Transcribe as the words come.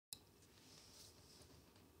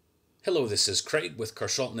Hello, this is Craig with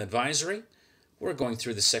Carshalton Advisory. We're going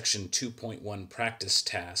through the Section 2.1 practice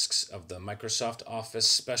tasks of the Microsoft Office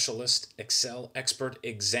Specialist Excel Expert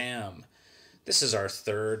exam. This is our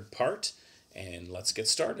third part, and let's get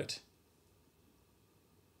started.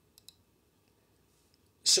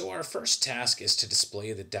 So our first task is to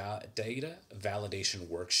display the data validation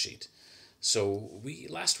worksheet. So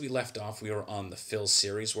last we left off, we were on the Fill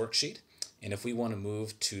Series worksheet, and if we want to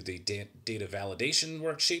move to the data validation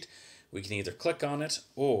worksheet, we can either click on it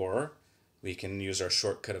or we can use our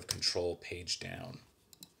shortcut of Control Page Down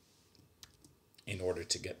in order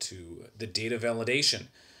to get to the data validation.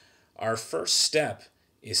 Our first step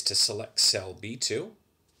is to select cell B2,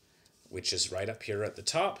 which is right up here at the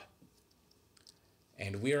top,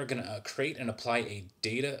 and we are going to create and apply a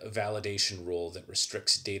data validation rule that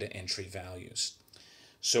restricts data entry values.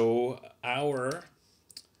 So our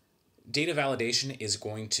data validation is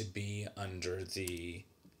going to be under the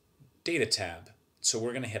Data tab. So we're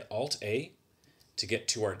going to hit Alt-A to get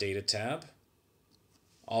to our Data tab.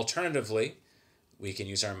 Alternatively, we can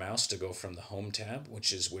use our mouse to go from the Home tab,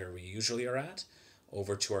 which is where we usually are at,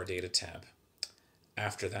 over to our Data tab.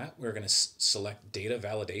 After that, we're going to select Data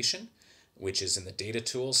Validation, which is in the Data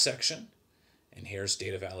Tools section, and here's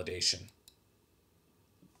Data Validation.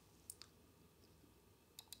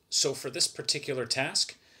 So for this particular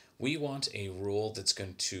task, we want a rule that's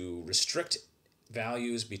going to restrict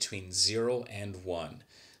values between 0 and 1.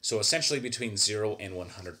 So essentially between 0 and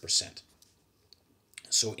 100%.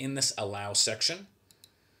 So in this Allow section,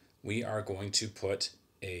 we are going to put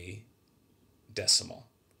a decimal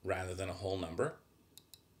rather than a whole number.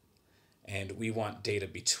 And we want data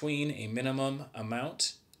between a minimum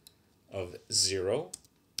amount of 0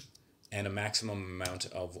 and a maximum amount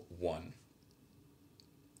of 1.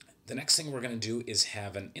 The next thing we're going to do is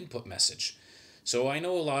have an input message. So I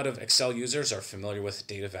know a lot of Excel users are familiar with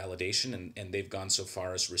data validation, and they've gone so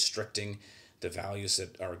far as restricting the values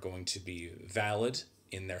that are going to be valid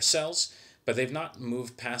in their cells, but they've not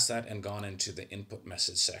moved past that and gone into the input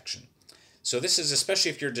message section. So this is especially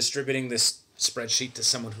if you're distributing this spreadsheet to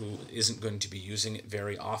someone who isn't going to be using it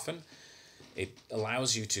very often. It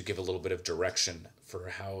allows you to give a little bit of direction for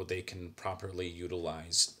how they can properly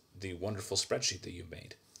utilize the wonderful spreadsheet that you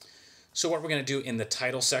made. So what we're going to do in the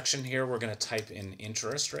title section here, we're going to type in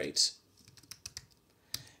interest rates.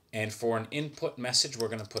 And for an input message, we're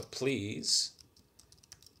going to put please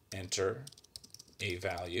enter a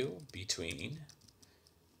value between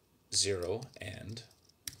 0 and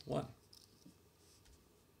 1.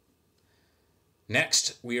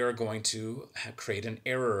 Next, we are going to create an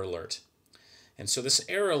error alert. And so this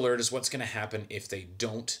error alert is what's going to happen if they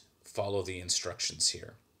don't follow the instructions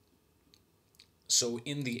here. So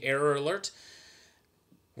in the error alert,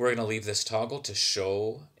 we're going to leave this toggle to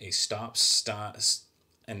show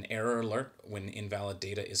an error alert when invalid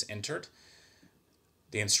data is entered.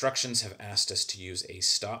 The instructions have asked us to use a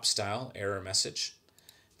stop style error message.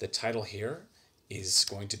 The title here is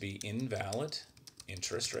going to be invalid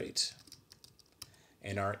interest rate.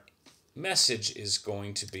 And our message is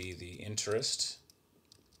going to be the interest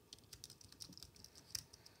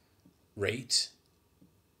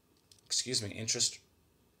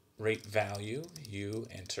rate value you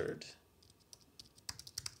entered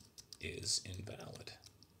is invalid.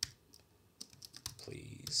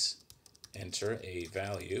 Please enter a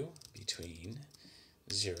value between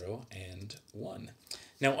 0 and 1.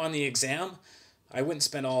 Now on the exam, I wouldn't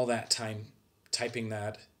spend all that time typing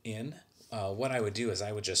that in. What I would do is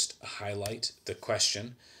I would just highlight the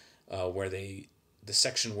question the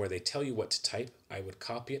section where they tell you what to type. I would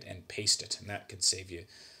copy it and paste it, and that could save you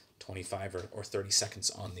 25 or 30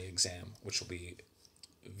 seconds on the exam, which will be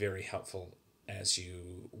very helpful as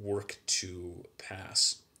you work to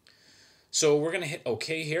pass. So we're going to hit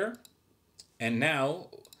OK here. And now,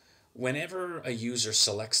 whenever a user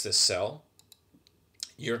selects this cell,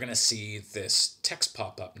 you're going to see this text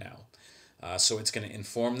pop up now. So it's going to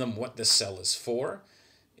inform them what this cell is for.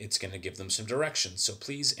 It's going to give them some directions. So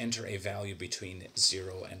please enter a value between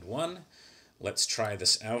 0 and 1. Let's try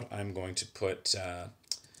this out. I'm going to put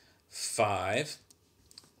 5.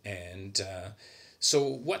 And so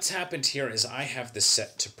what's happened here is I have this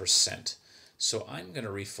set to %. So I'm going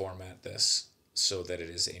to reformat this so that it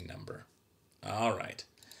is a number. All right.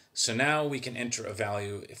 So now we can enter a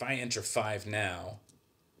value. If I enter 5 now,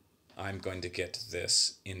 I'm going to get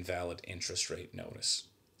this invalid interest rate notice.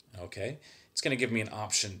 Okay. It's going to give me an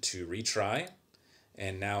option to retry.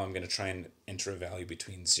 And now I'm going to try and enter a value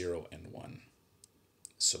between 0 and 1.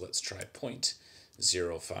 So let's try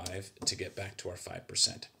 0.05 to get back to our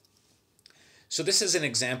 5%. So this is an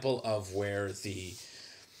example of where the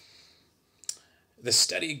The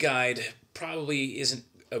study guide probably isn't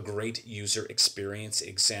a great user experience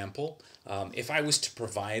example. If I was to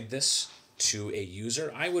provide this to a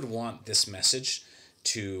user, I would want this message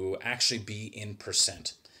to actually be in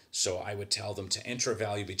percent. So I would tell them to enter a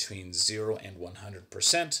value between 0 and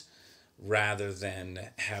 100% rather than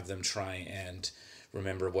have them try and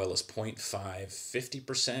remember, well, is 0.5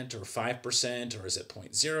 50% or 5% or is it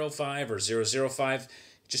 0.05 or 0.005? It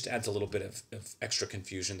just adds a little bit of extra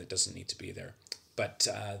confusion that doesn't need to be there. But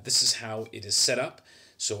this is how it is set up.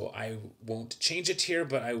 So I won't change it here,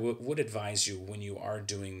 but I would advise you when you are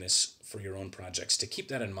doing this for your own projects to keep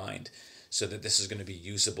that in mind so that this is going to be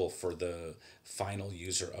usable for the final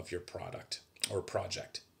user of your product or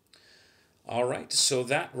project. All right, so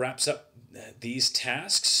that wraps up these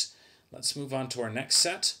tasks. Let's move on to our next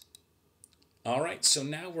set. All right, so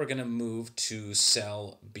now we're going to move to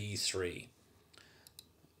cell B3.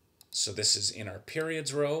 So this is in our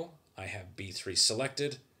periods row. I have B3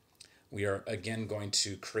 selected. We are again going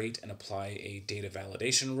to create and apply a data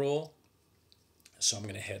validation rule. So I'm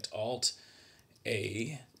going to hit Alt,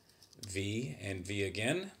 A, V, and V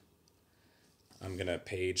again. I'm going to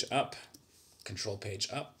page up, Control page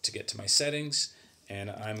up to get to my settings, and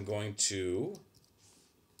I'm going to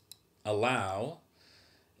allow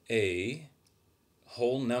a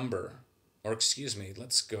whole number, or excuse me,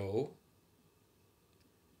 let's go.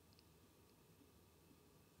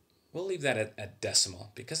 We'll leave that at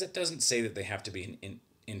decimal because it doesn't say that they have to be an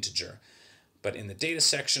integer. But in the data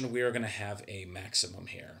section, we are going to have a maximum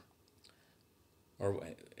here. Or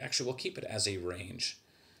actually, we'll keep it as a range.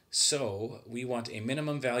 So we want a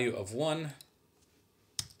minimum value of 1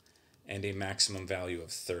 and a maximum value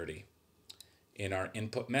of 30. In our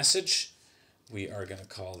input message, we are going to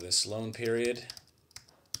call this loan period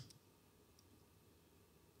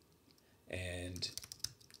and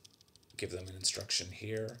give them an instruction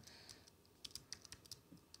here.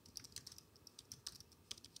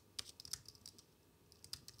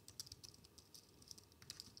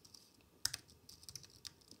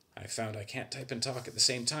 I found I can't type and talk at the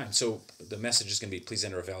same time. So the message is going to be, please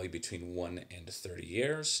enter a value between 1 and 30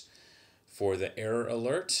 years. For the error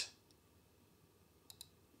alert,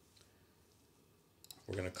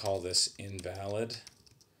 we're going to call this invalid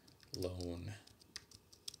loan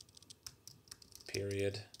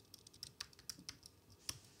period.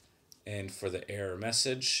 And for the error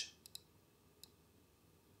message,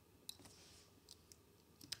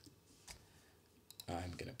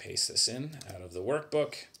 I'm going to paste this in out of the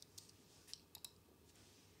workbook.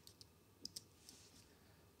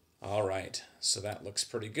 All right, so that looks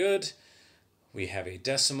pretty good. We have a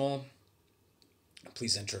decimal.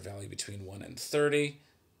 Please enter a value between 1 and 30.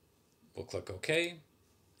 We'll click OK.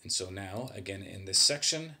 And so now, again, in this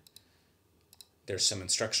section, there's some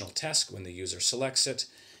instructional text when the user selects it.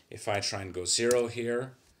 If I try and go 0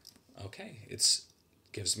 here, okay, it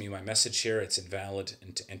gives me my message here. It's invalid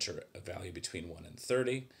and to enter a value between 1 and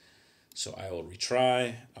 30. So I will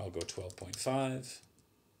retry. I'll go 12.5.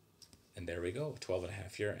 And there we go,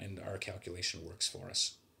 12.5 here, and our calculation works for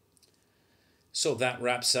us. So that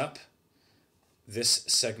wraps up this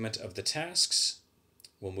segment of the tasks.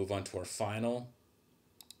 We'll move on to our final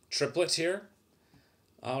triplet here.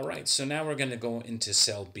 All right, so now we're going to go into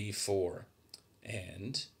cell B4.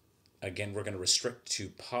 And again, we're going to restrict to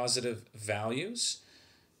positive values.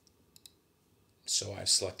 So I've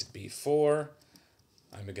selected B4.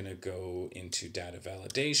 I'm going to go into data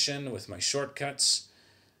validation with my shortcuts.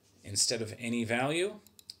 Instead of any value,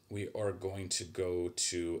 we are going to go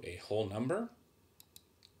to a whole number,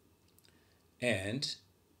 and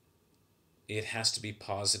it has to be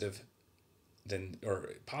positive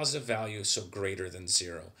positive value, so greater than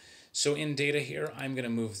 0. So in data here, I'm going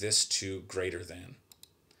to move this to greater than.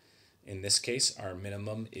 In this case, our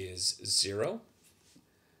minimum is 0.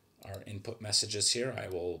 Our input messages here, I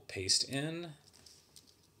will paste in.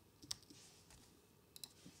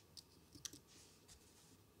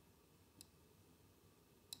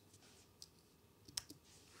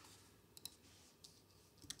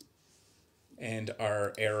 And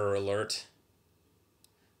our error alert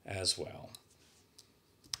as well.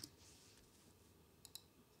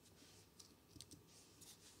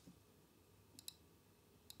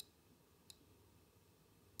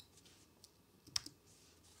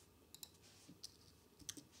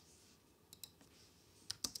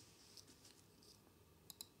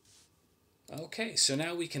 Okay, so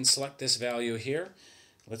now we can select this value here.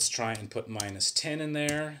 Let's try and put -10 in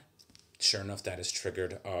there. Sure enough, that has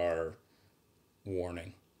triggered our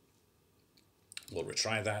warning. We'll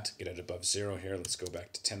retry that, get it above 0 here. Let's go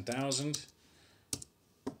back to 10,000.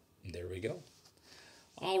 There we go.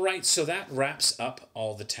 All right, so that wraps up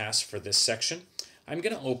all the tasks for this section. I'm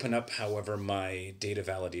going to open up, however, my data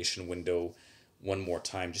validation window one more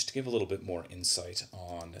time just to give a little bit more insight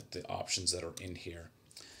on the options that are in here.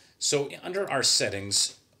 So under our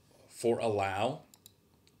settings for allow,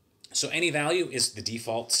 so any value is the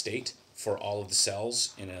default state for all of the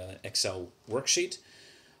cells in an Excel worksheet.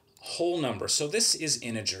 Whole number, so this is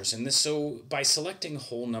integers, and so by selecting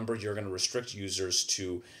whole number, you're going to restrict users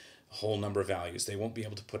to whole number values. They won't be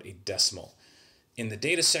able to put a decimal. In the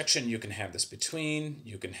data section, you can have this between,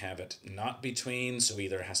 you can have it not between, so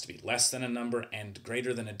either it has to be less than a number and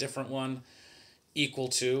greater than a different one, equal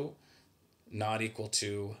to, not equal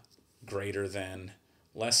to, greater than,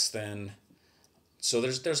 less than. So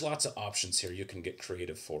there's lots of options here. You can get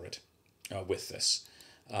creative for it with this.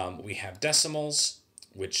 We have decimals,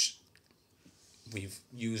 which we've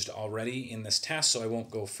used already in this task, so I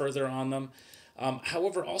won't go further on them.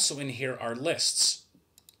 However, also in here are lists.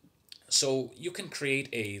 So you can create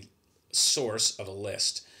a source of a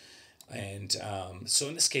list. And so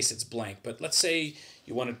in this case, it's blank. But let's say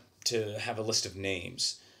you wanted to have a list of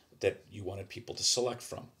names that you wanted people to select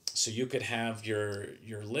from. So you could have your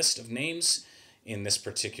list of names in this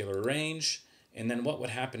particular range. And then what would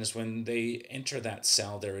happen is when they enter that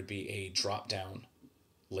cell, there would be a drop-down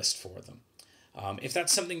list for them. If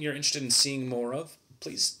that's something you're interested in seeing more of,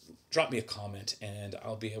 please drop me a comment and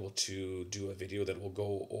I'll be able to do a video that will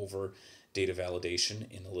go over data validation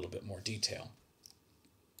in a little bit more detail.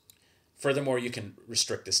 Furthermore, you can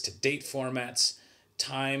restrict this to date formats,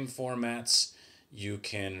 time formats. You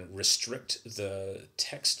can restrict the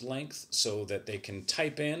text length so that they can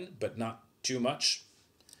type in but not too much,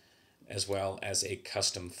 as well as a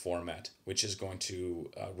custom format, which is going to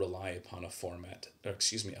rely upon a formula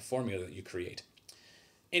that you create.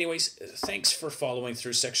 Anyways, thanks for following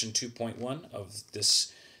through section 2.1 of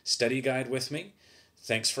this study guide with me.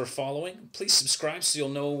 Thanks for following. Please subscribe so you'll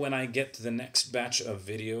know when I get the next batch of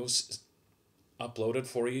videos uploaded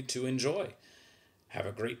for you to enjoy. Have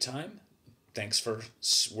a great time. Thanks for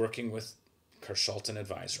working with Kershalton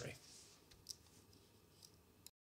Advisory.